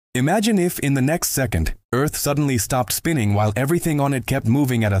Imagine if, in the next second, Earth suddenly stopped spinning while everything on it kept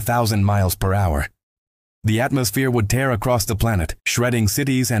moving at 1,000 miles per hour. The atmosphere would tear across the planet, shredding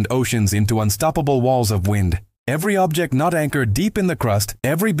cities and oceans into unstoppable walls of wind. Every object not anchored deep in the crust,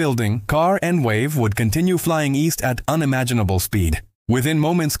 every building, car, and wave would continue flying east at unimaginable speed. Within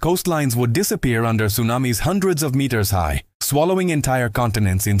moments, coastlines would disappear under tsunamis hundreds of meters high, swallowing entire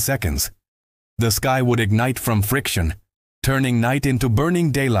continents in seconds. The sky would ignite from friction, turning night into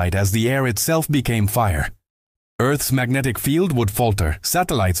burning daylight as the air itself became fire. Earth's magnetic field would falter,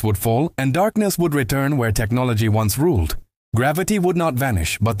 satellites would fall, and darkness would return where technology once ruled. Gravity would not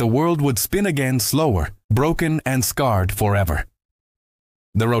vanish, but the world would spin again slower, broken and scarred forever.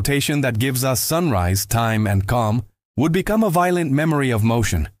 The rotation that gives us sunrise, time, and calm would become a violent memory of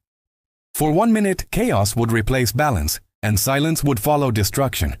motion. For 1 minute, chaos would replace balance, and silence would follow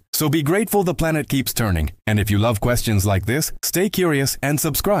destruction. So be grateful the planet keeps turning, and if you love questions like this, stay curious and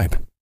subscribe.